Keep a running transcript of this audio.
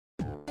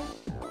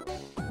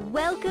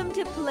Welcome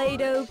to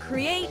Play-Doh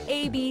Create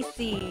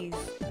ABCs.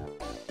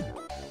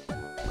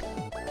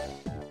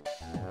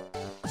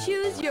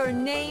 Choose your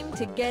name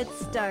to get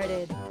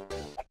started.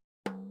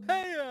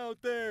 Hey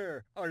out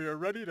there! Are you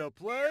ready to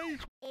play?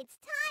 It's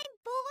time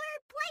for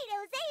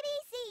Play-Doh's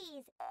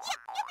ABCs!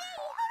 Yippee!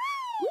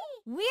 Hooray!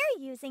 We're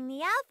using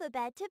the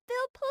alphabet to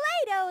build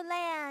Play-Doh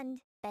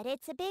land. But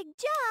it's a big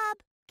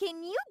job.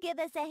 Can you give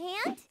us a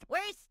hint?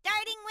 We're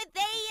starting with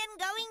A and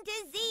going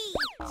to Z.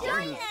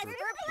 Join us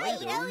for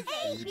Play-Doh's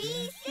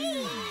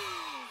ABCs!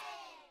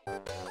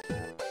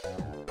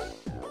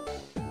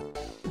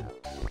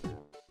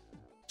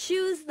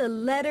 Choose the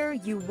letter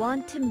you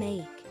want to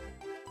make.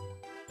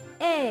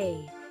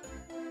 A.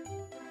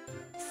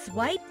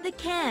 Swipe the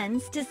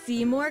cans to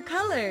see more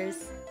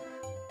colors.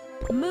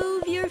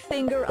 Move your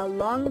finger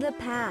along the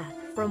path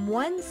from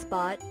one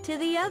spot to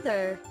the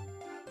other.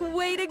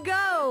 Way to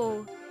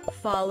go!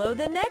 Follow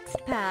the next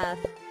path.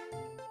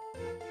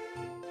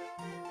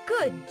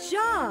 Good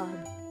job!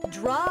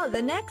 Draw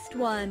the next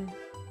one.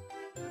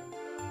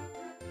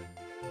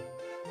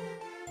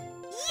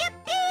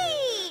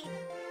 Yippee!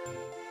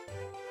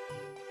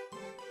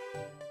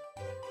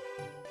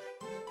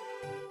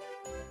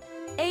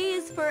 A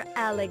is for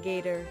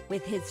alligator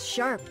with his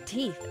sharp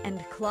teeth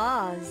and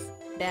claws.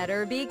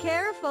 Better be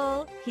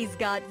careful. He's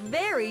got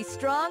very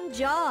strong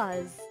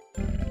jaws.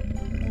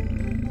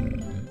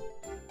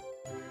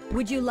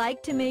 Would you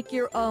like to make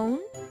your own?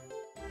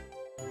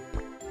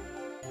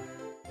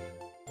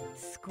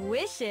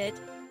 Squish it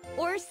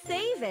or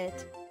save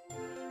it.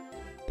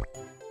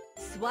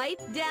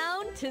 Swipe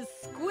down to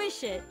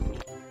squish it.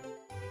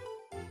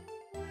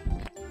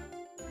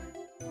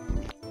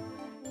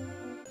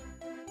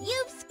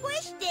 You've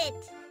squished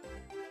it!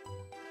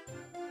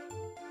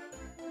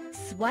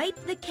 Swipe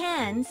the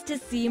cans to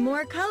see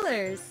more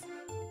colors.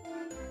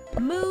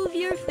 Move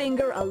your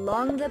finger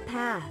along the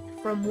path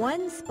from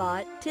one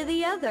spot to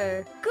the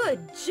other. Good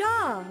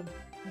job!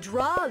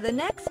 Draw the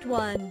next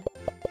one.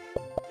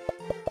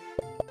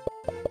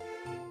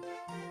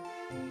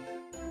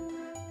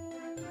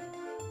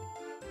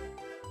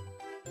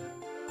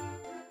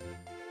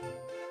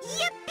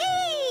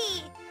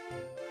 Yippee!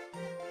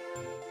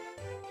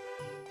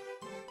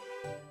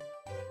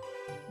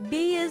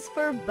 B is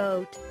for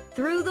boat.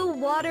 Through the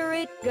water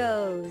it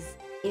goes.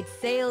 It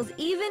sails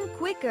even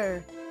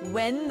quicker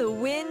when the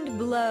wind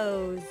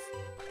blows.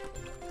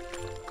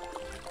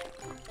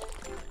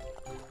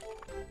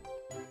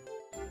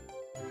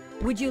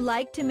 Would you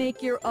like to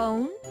make your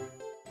own?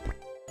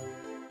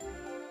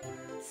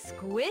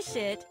 Squish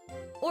it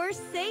or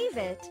save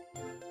it.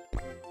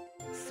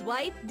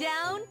 Swipe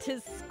down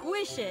to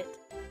squish it.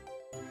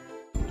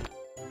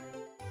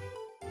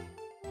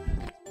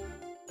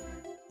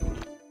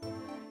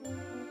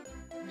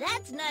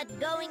 That's not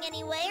going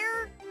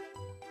anywhere.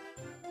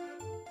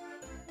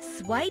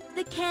 Swipe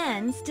the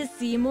cans to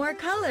see more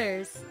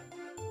colors.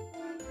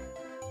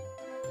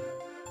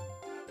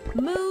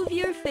 Move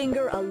your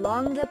finger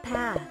along the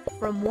path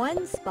from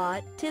one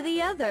spot to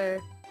the other.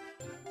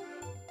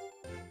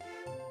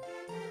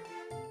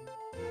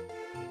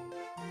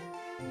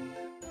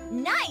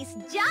 Nice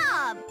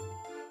job!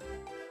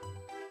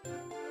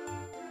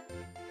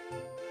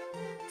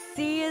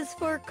 C is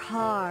for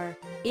car.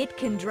 It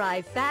can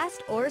drive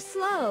fast or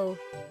slow.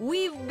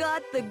 We've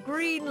got the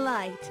green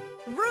light.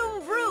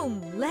 Vroom,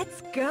 vroom,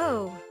 let's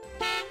go.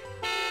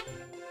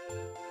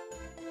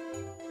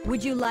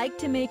 Would you like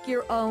to make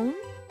your own?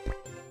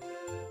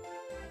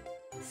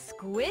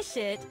 Squish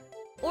it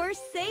or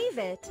save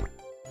it.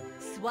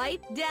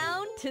 Swipe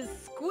down to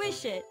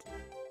squish it.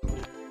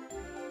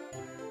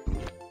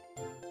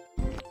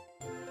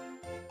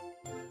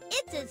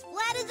 It's as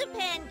flat as a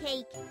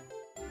pancake.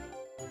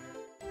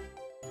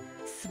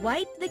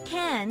 Swipe the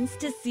cans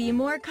to see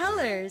more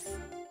colors.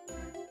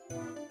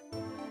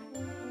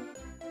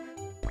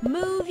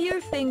 Move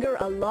your finger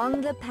along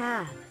the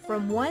path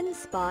from one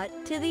spot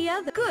to the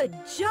other. Good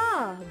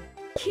job!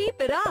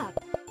 Keep it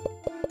up!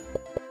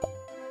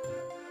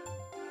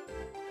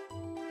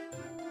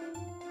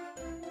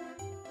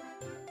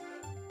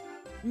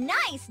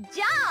 Nice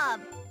job!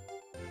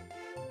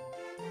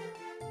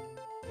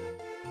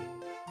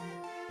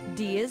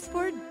 D is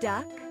for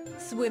duck,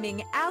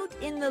 swimming out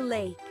in the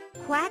lake.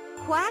 Quack,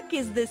 quack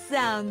is the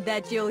sound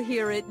that you'll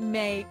hear it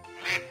make.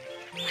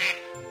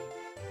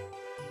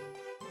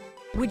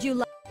 Would you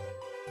like...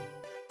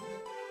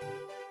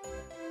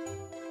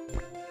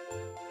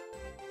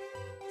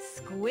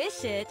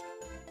 Squish it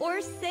or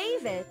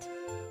save it.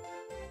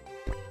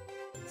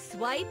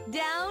 Swipe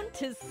down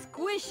to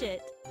squish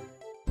it.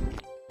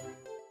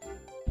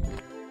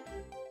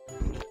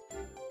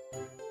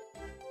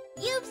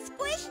 You've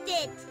squished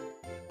it!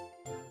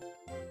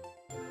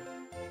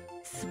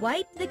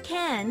 Swipe the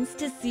cans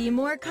to see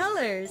more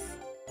colors.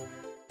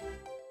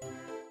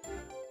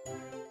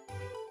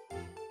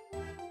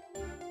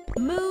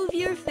 Move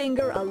your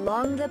finger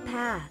along the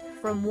path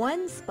from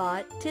one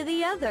spot to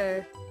the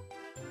other.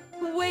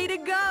 Way to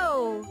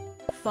go!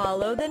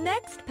 Follow the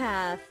next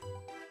path.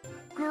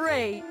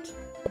 Great!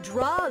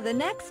 Draw the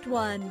next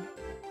one.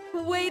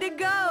 Way to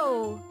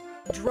go!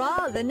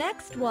 Draw the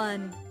next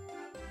one.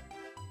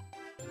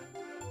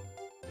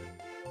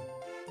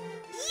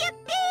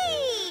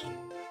 Yippee!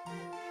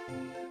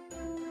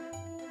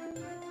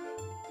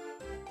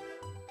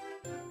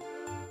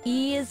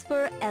 E is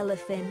for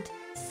elephant,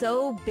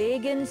 so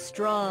big and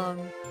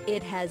strong.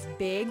 It has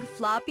big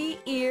floppy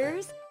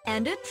ears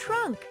and a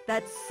trunk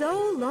that's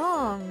so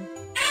long.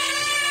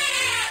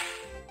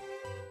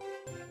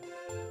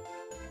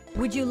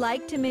 Would you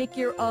like to make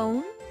your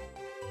own?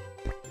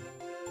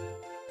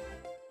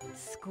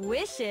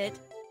 Squish it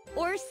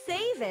or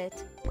save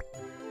it.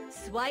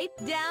 Swipe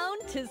down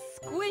to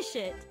squish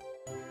it.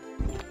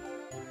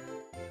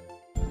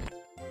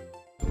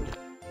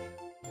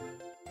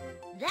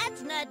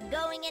 That's not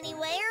going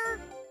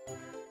anywhere.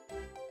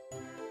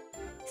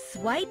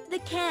 Swipe the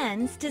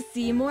cans to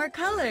see more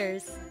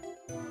colors.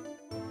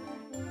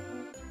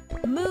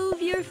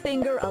 Move your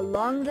finger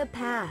along the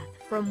path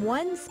from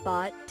one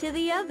spot to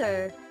the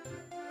other.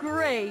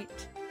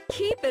 Great!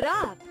 Keep it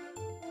up!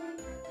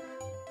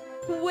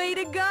 Way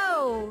to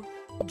go!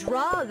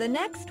 Draw the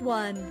next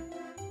one.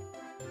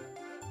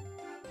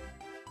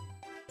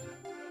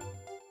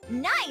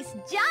 Nice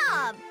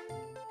job!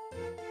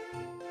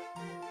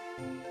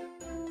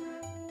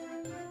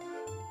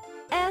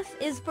 F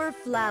is for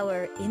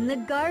flower. In the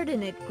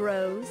garden it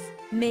grows,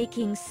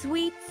 making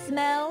sweet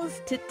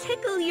smells to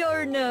tickle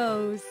your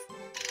nose.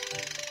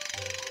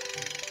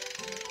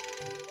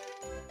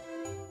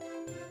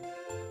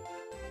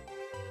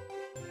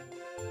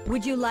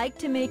 Would you like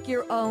to make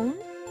your own?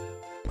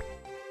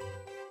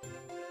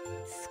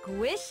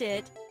 Squish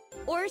it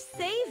or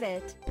save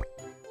it.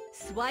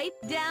 Swipe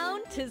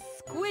down to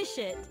squish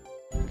it.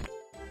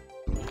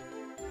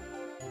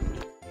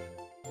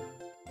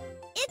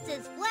 It's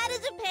as flat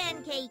as a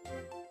pancake.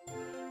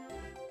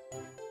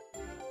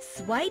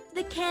 Swipe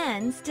the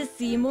cans to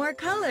see more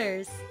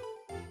colors.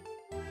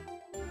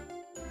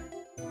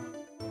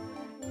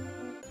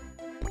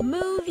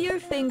 Move your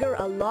finger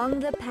along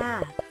the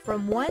path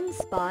from one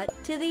spot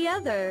to the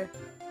other.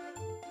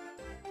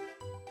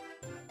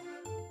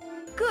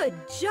 Good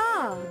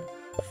job!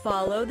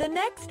 Follow the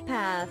next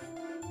path.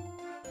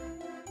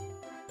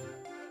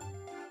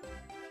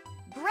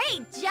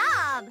 Great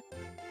job!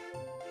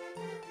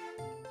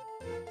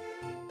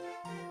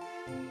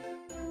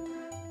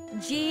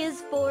 G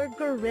is for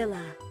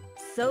gorilla,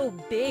 so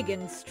big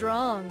and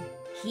strong.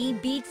 He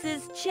beats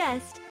his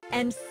chest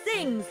and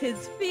sings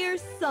his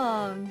fierce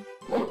song.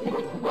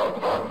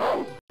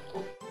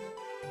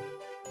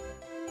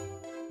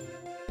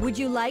 Would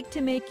you like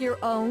to make your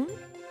own?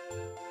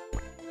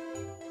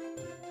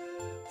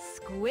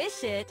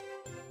 Squish it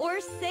or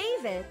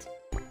save it.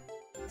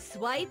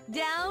 Swipe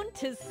down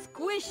to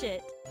squish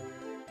it.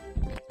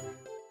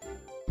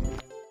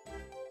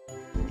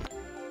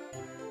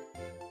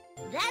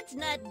 That's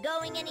not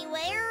going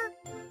anywhere.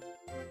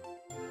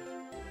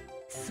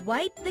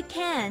 Swipe the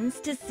cans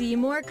to see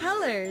more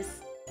colors.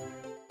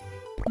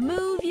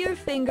 Move your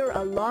finger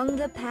along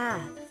the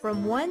path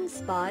from one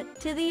spot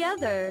to the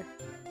other.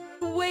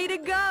 Way to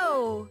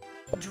go!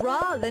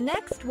 Draw the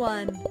next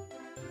one.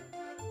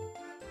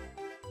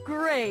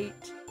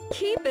 Great!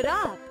 Keep it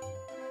up!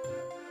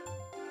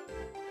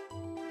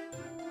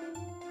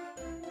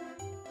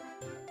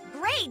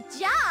 Great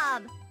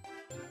job!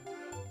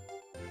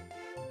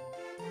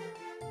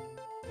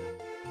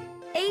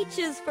 H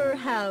is for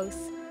house.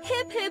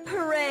 Hip hip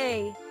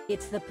hooray!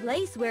 It's the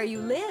place where you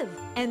live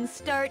and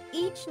start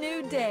each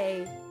new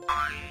day.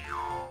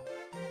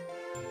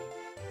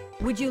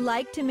 Would you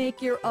like to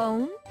make your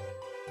own?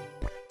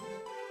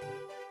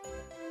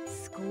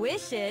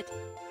 Squish it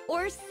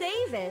or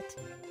save it.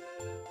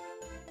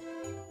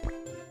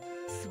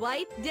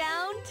 Swipe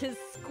down to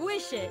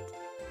squish it.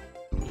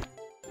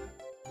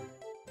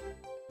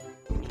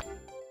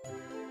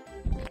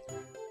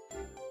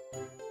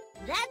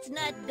 That's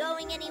not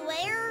going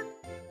anywhere.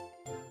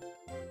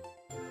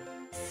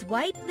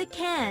 Swipe the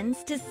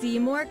cans to see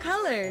more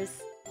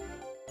colors.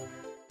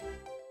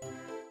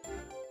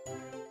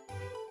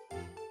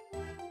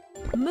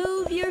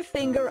 Move your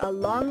finger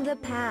along the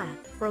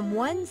path from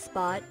one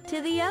spot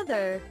to the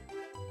other.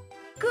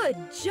 Good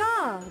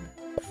job!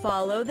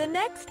 Follow the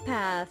next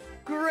path.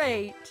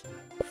 Great!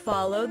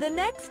 Follow the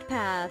next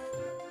path.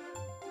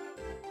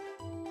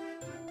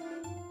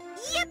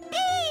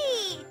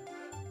 Yippee!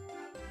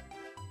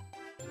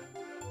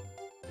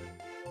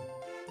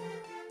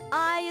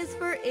 I is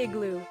for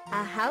igloo,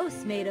 a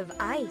house made of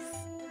ice.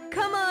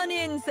 Come on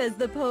in, says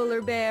the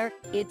polar bear.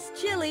 It's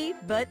chilly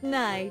but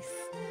nice.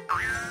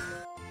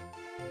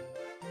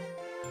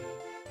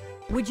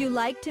 Would you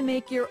like to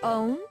make your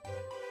own?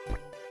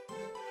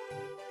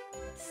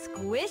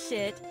 Squish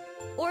it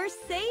or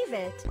save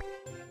it.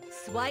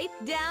 Swipe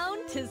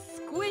down to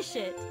squish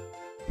it.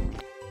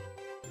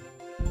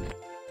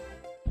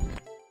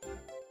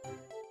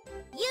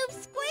 You've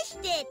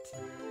squished it.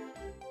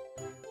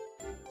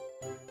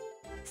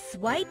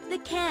 Swipe the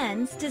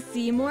cans to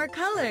see more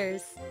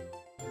colors.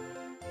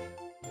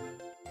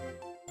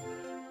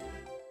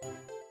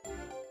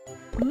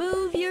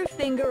 Move your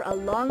finger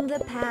along the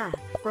path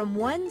from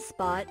one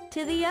spot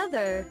to the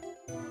other.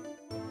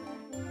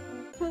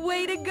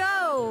 Way to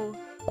go!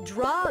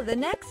 Draw the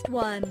next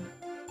one.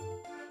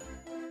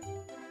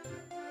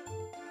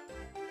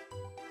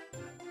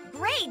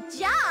 Great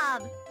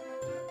job!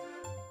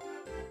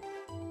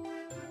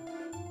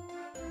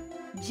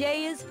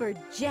 J is for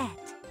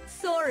jet,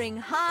 soaring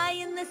high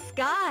in the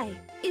sky.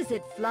 Is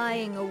it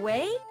flying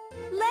away?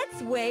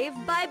 Let's wave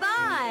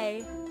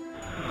bye-bye.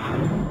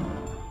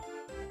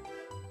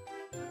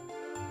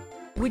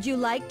 Would you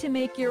like to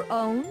make your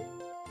own?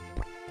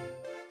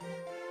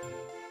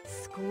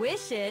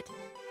 Squish it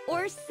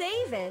or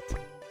save it.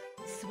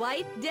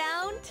 Swipe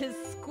down to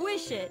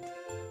squish it.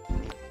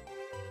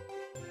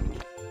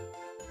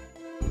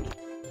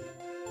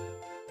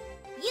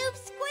 You've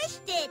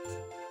squished it!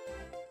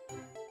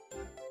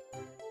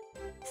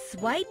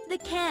 Swipe the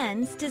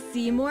cans to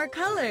see more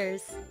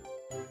colors.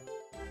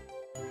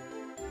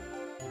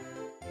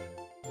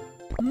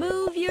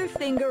 Move your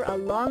finger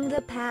along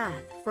the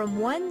path from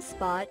one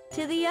spot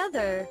to the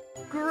other.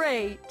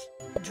 Great!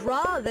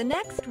 Draw the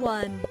next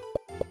one.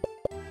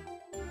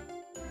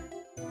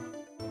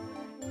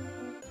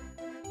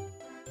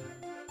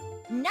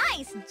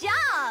 Nice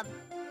job!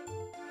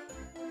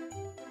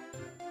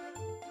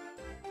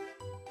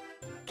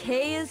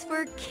 K is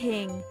for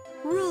king,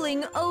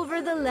 ruling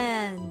over the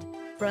land.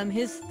 From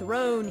his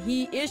throne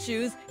he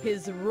issues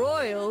his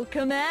royal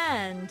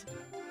command.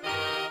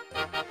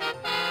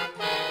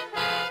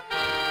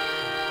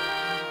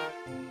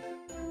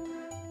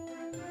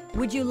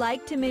 Would you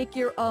like to make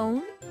your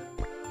own?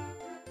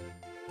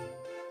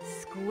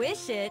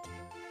 Squish it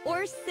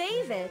or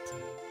save it.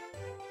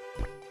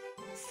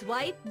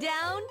 Swipe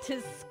down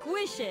to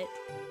squish it.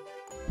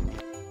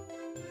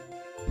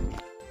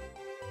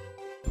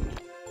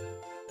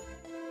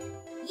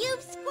 You've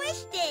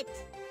squished it!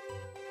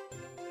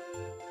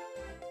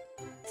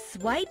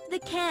 Swipe the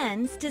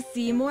cans to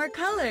see more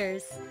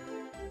colors.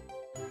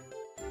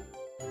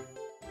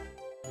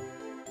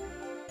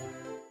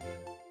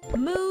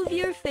 Move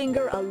your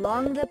finger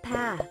along the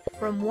path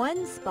from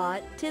one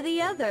spot to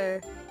the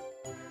other.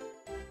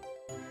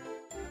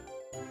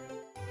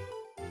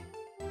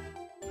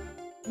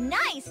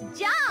 Nice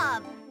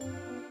job!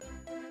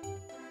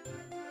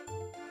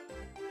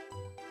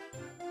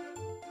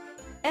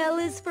 L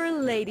is for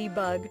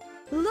ladybug.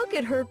 Look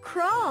at her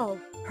crawl.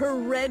 Her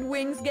red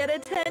wings get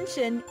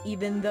attention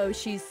even though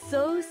she's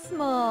so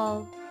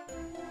small.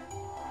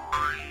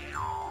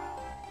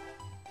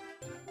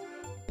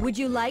 Would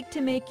you like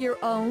to make your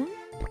own?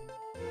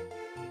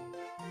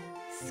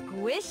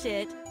 Squish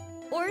it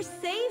or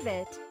save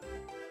it.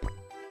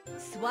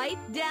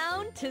 Swipe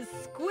down to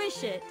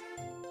squish it.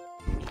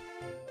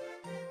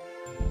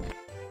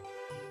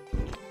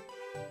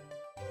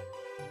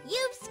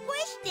 You've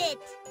squished it!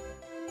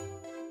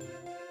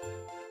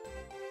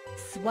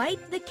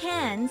 Swipe the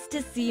cans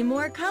to see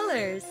more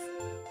colors.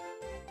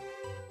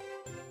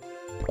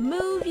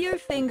 Move your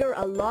finger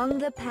along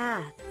the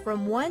path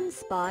from one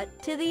spot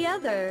to the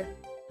other.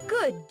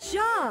 Good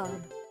job!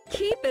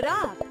 Keep it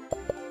up!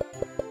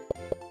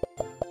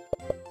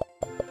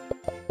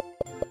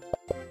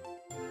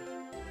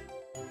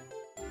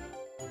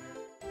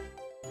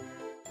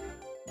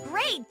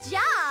 Great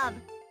job!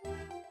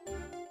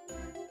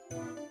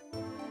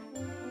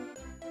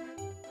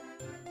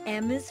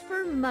 M is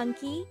for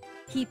monkey.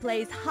 He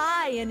plays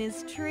high in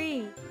his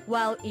tree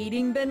while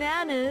eating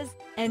bananas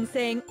and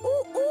saying,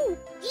 ooh, ooh.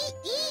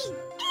 Ee!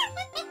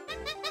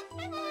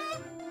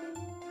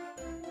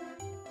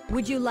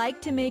 Would you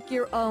like to make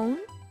your own?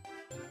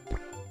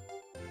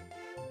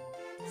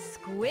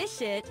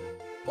 Squish it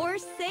or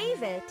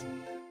save it.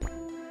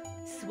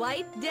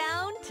 Swipe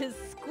down to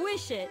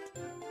squish it.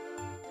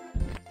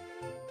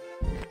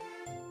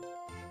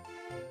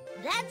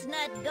 That's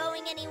not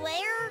going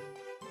anywhere.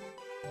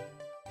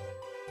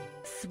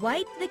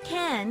 Swipe the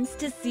cans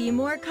to see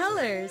more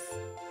colors.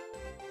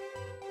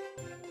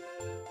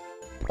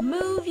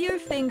 Move your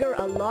finger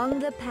along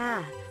the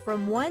path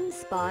from one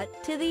spot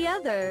to the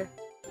other.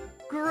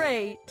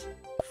 Great!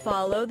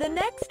 Follow the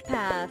next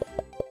path.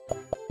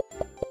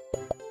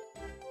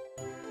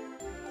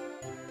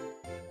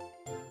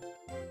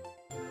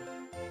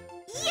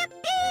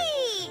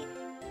 Yippee!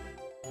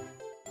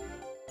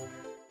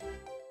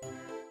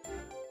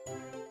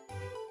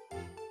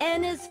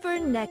 N is for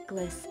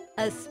necklace,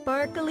 a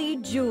sparkly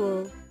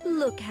jewel.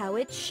 Look how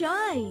it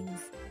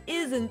shines.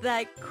 Isn't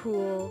that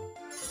cool?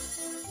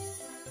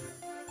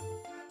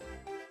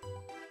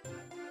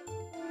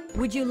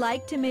 Would you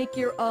like to make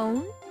your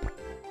own?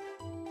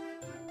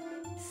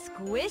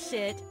 Squish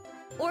it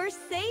or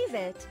save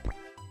it.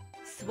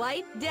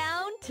 Swipe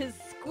down to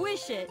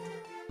squish it.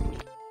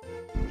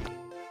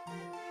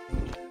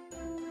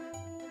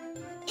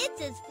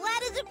 It's as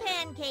flat as a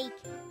pancake.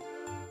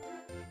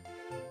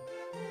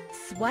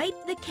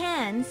 Swipe the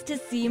cans to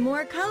see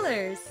more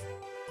colors.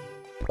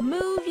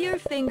 Move your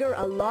finger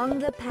along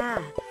the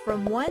path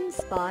from one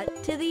spot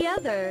to the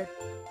other.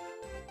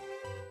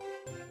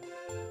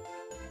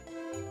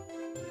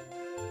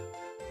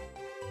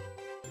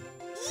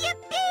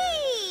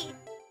 Yippee!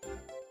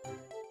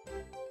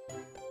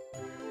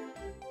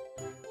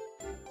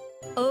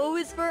 O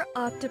is for underwater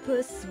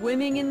octopus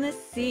swimming in the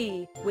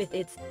sea with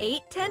its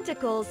 8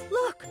 tentacles.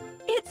 Look,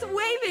 it's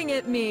waving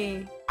at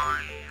me.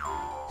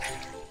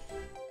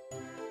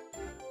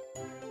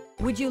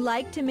 Would you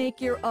like to make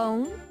your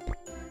own?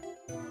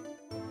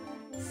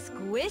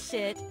 Squish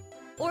it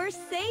or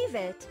save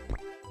it.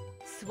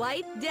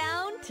 Swipe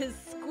down to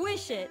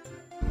squish it.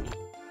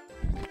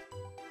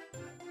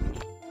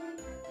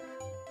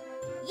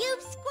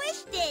 You've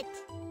squished it!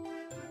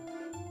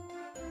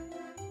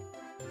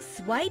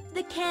 Swipe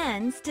the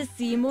cans to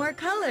see more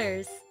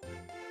colors.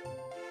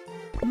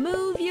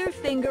 Move your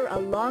finger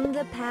along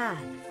the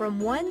path from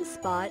one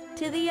spot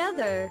to the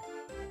other.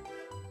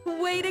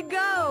 Way to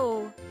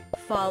go!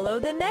 Follow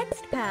the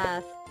next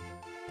path.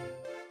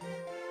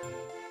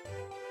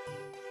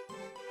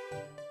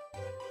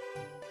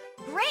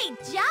 Great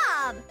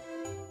job!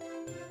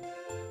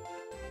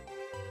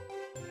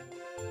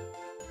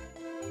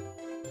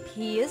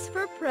 P is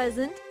for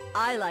present.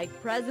 I like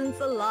presents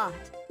a lot.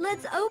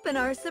 Let's open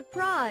our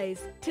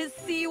surprise to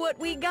see what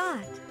we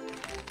got.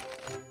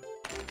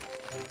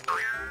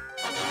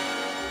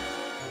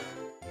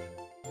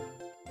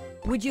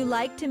 Would you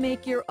like to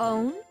make your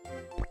own?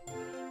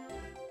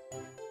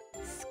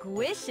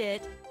 Squish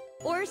it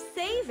or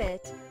save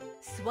it.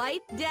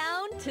 Swipe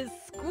down to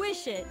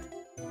squish it.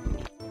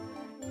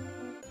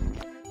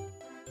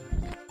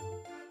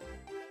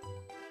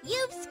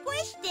 You've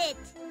squished it!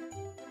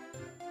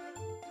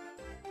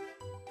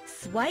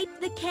 Swipe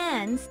the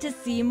cans to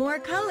see more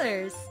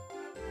colors.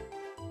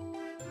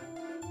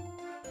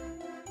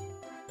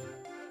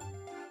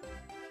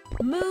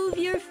 Move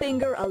your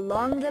finger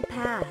along the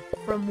path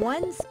from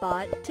one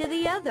spot to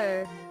the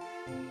other.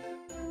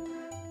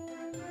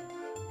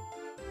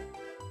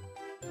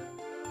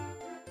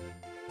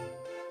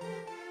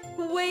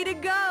 Way to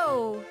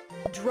go!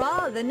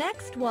 Draw the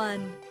next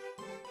one.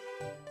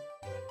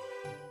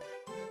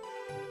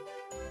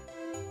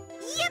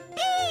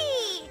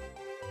 Yippee!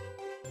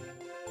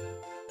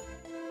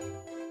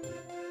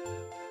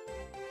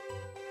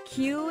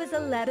 Q is a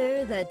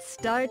letter that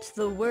starts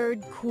the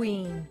word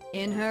queen.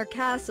 In her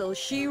castle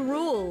she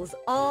rules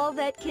all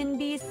that can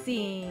be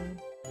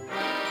seen.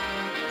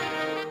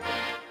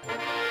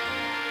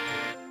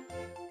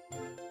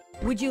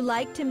 Would you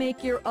like to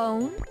make your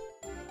own?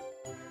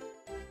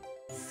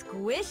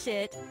 Squish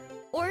it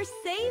or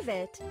save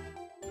it.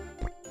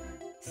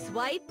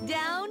 Swipe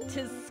down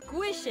to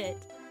squish it.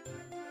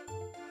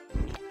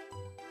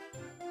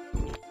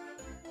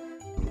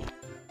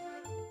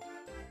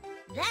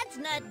 That's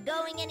not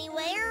going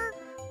anywhere.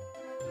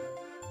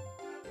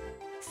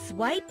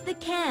 Swipe the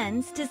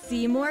cans to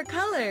see more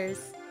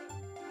colors.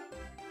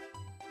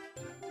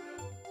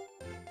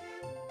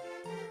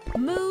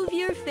 Move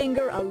your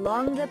finger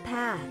along the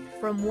path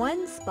from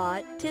one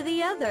spot to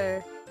the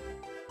other.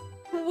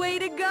 Way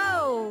to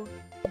go!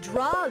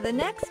 Draw the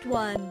next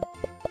one.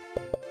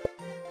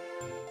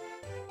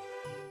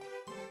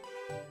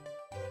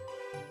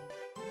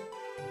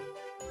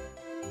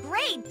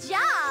 Great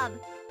job!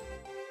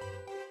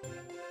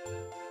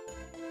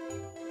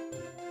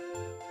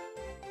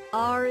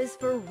 R is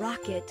for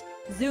rocket,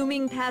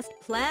 zooming past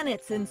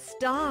planets and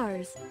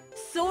stars,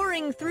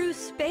 soaring through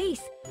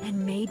space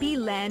and maybe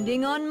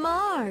landing on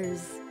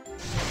Mars.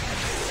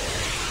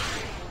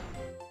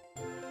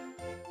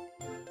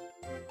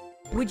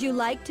 Would you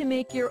like to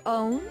make your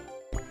own?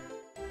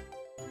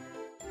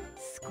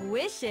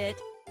 Squish it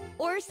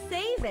or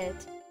save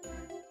it.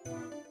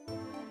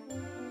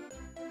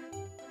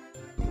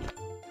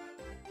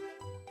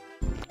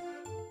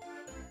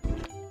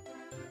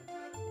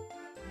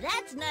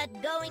 That's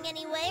not going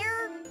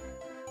anywhere.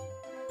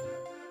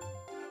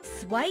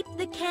 Swipe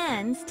the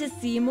cans to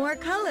see more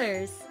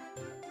colors.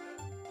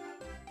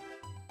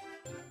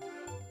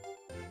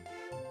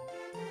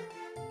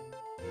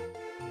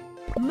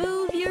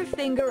 Move your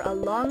finger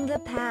along the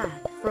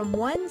path from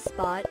one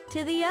spot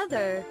to the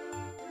other.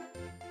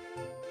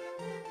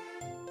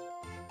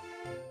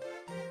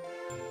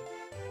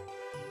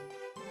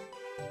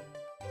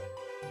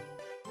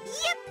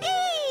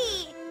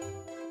 Yippee!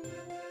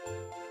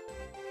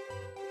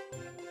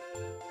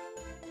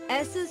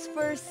 S is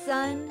for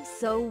sun,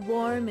 so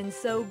warm and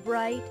so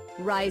bright,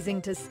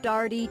 rising to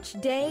start each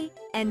day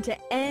and to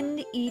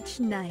end each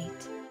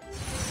night.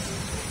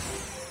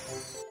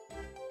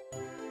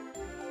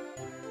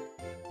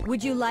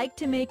 Would you like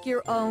to make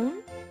your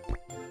own?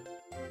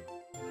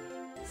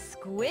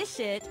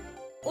 Squish it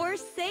or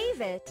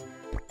save it.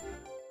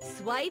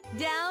 Swipe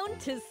down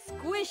to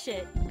squish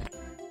it.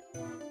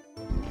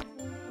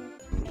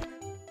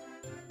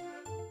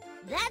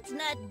 That's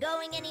not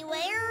going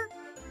anywhere.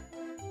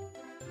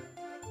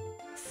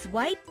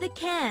 Swipe the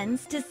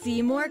cans to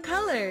see more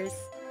colors.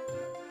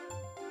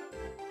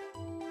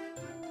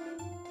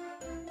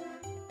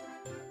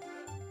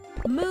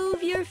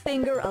 Move your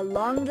finger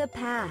along the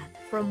path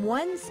from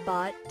one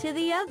spot to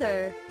the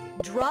other.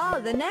 Draw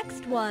the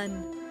next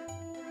one.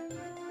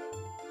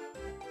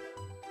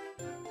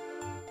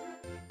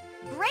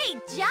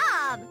 Great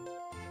job!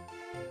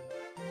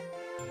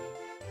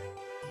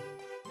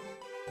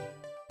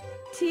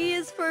 T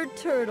is for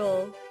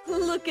turtle,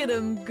 Look at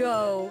him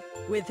go.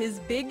 With his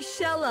big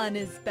shell on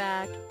his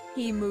back,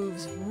 he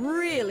moves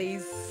really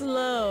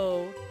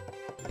slow.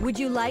 Would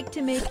you like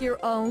to make your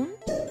own?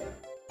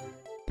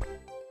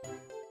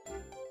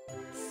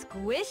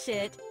 Squish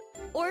it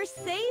or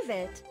save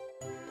it.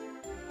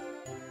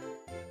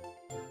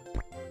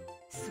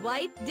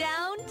 Swipe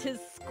down to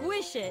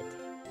squish it.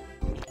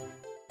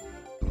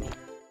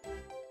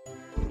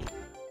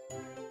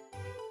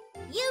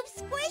 You've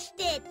squished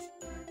it!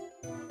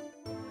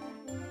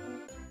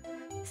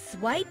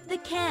 Swipe the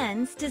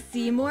cans to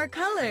see more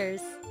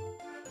colors.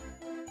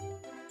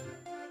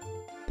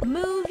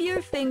 Move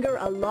your finger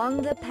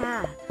along the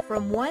path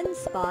from one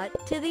spot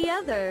to the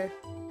other.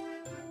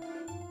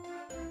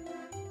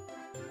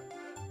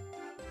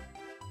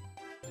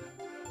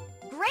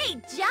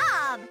 Great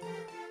job!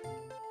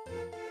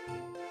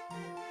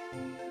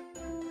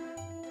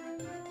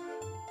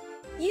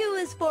 U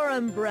is for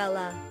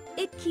umbrella.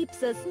 It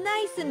keeps us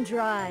nice and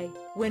dry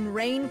when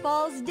rain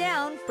falls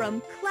down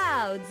from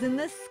clouds in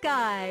the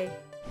sky.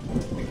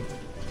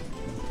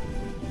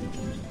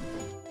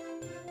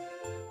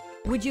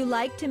 Would you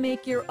like to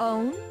make your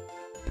own?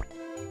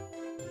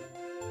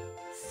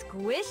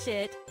 Squish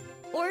it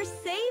or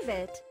save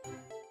it.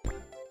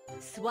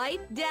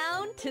 Swipe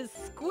down to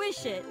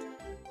squish it.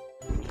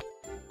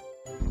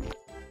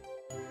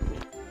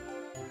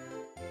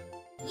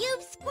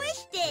 You've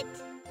squished it!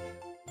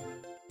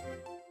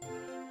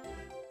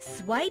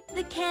 Swipe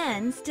the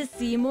cans to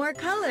see more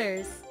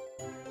colors.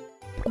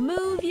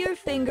 Move your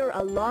finger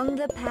along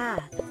the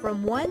path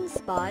from one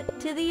spot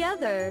to the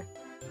other.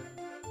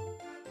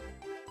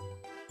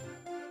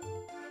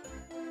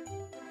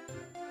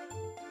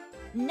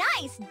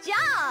 Nice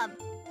job!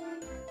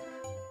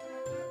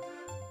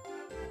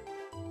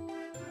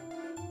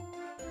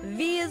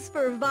 V is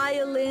for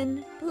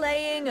violin,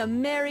 playing a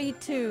merry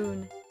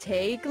tune.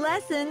 Take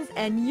lessons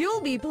and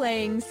you'll be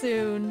playing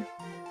soon.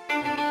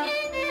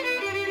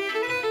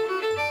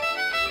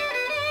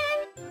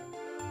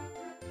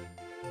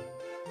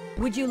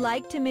 Would you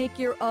like to make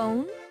your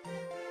own?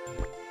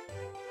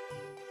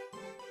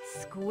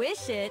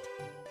 Squish it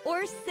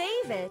or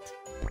save it.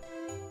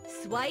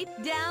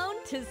 Swipe down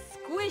to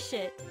squish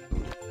it.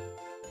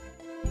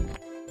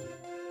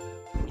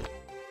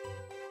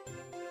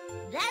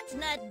 That's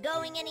not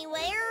going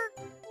anywhere.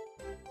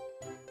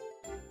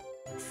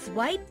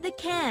 Swipe the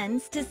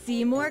cans to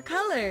see more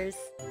colors.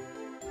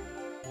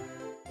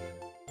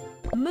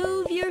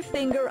 Move your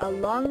finger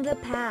along the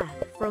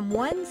path from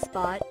one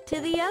spot to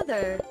the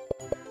other.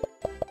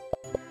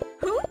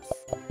 Oops!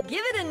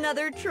 Give it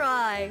another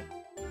try.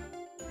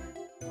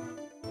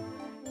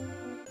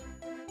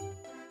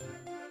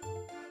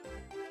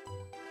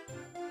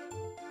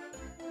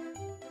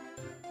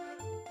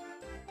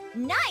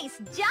 Nice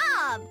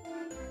job!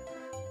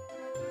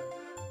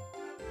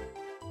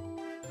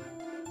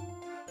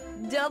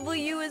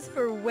 W is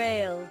for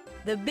whale,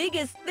 the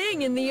biggest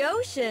thing in the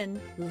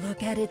ocean.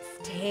 Look at its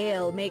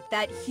tail make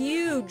that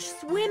huge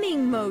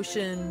swimming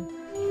motion.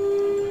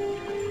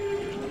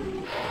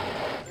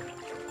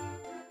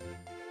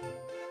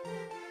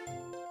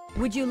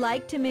 Would you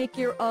like to make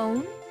your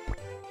own?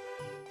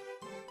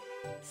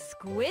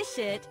 Squish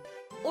it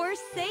or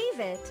save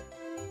it.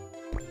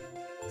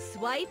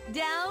 Swipe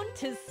down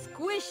to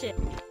squish it.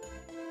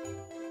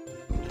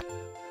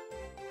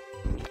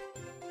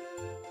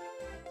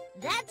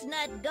 That's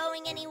not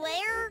going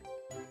anywhere.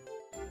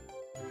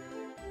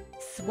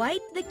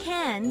 Swipe the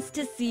cans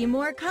to see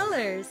more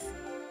colors.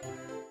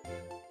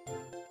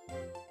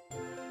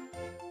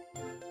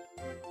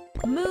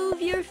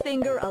 Move your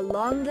finger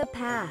along the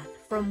path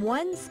from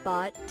one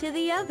spot to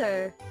the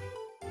other.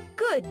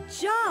 Good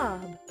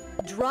job!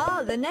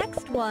 Draw the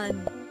next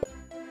one.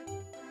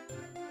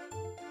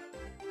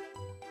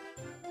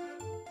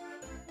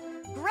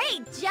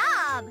 Great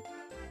job!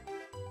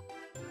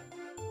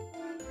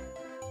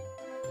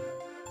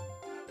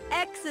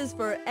 X is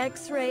for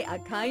X-ray, a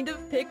kind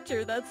of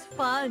picture that's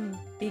fun,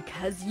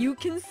 because you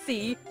can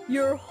see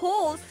your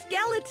whole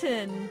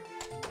skeleton.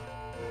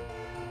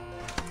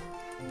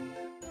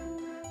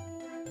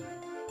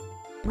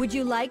 Would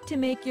you like to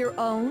make your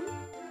own?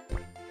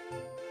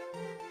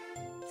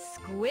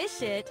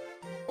 Squish it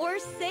or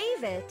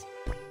save it.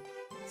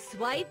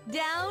 Swipe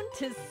down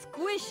to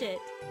squish it.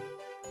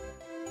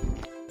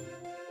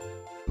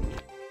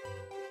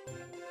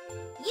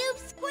 You've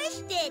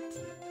squished it!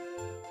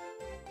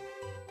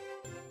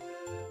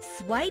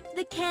 Swipe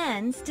the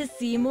cans to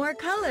see more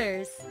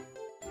colors.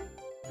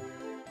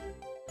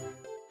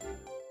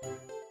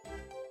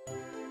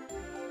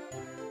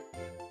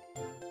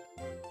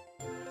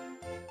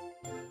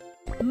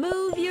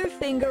 Move your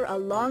finger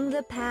along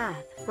the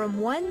path from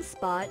one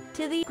spot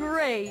to the...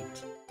 Great!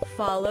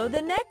 Follow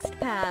the next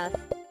path.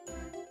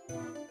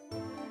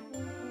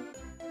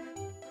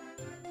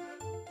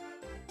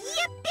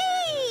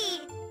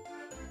 Yippee!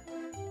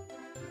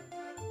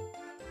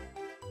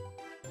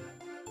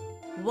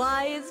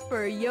 Y is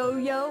for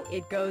yo-yo.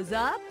 It goes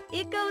up,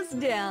 it goes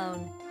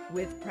down.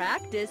 With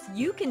practice,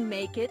 you can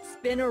make it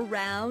spin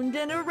around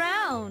and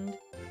around.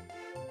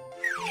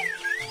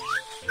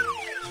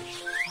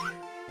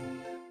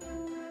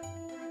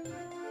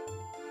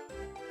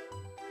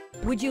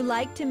 Would you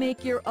like to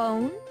make your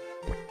own?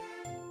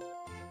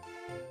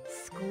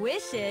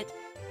 Squish it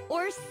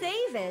or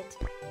save it.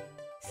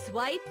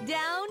 Swipe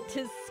down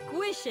to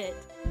squish it.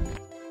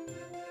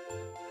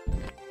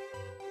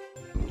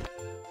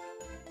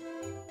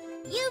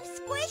 You've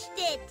squished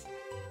it!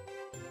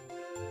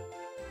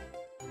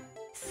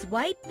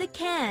 Swipe the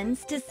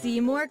cans to see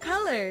more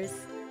colors.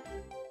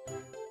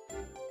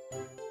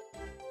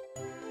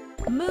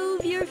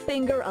 Move your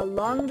finger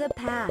along the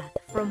path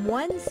from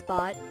one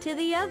spot to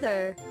the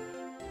other.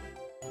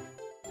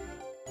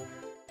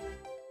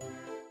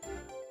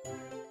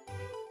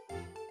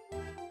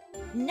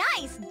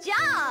 Nice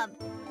job!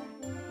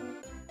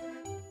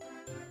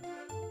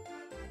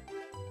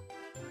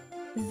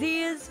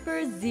 Z is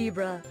for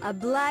zebra, a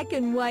black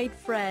and white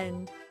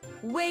friend,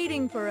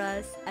 waiting for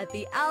us at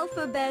the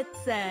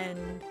alphabet's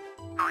end.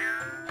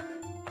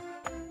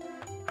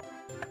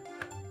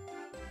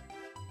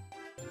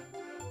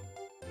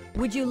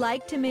 Would you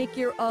like to make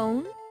your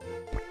own?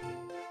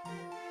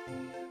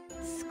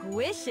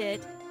 Squish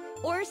it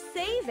or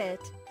save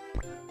it.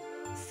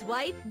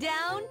 Swipe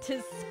down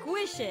to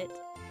squish it.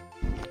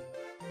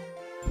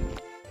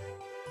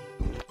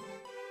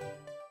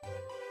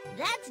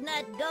 That's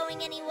not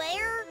going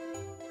anywhere.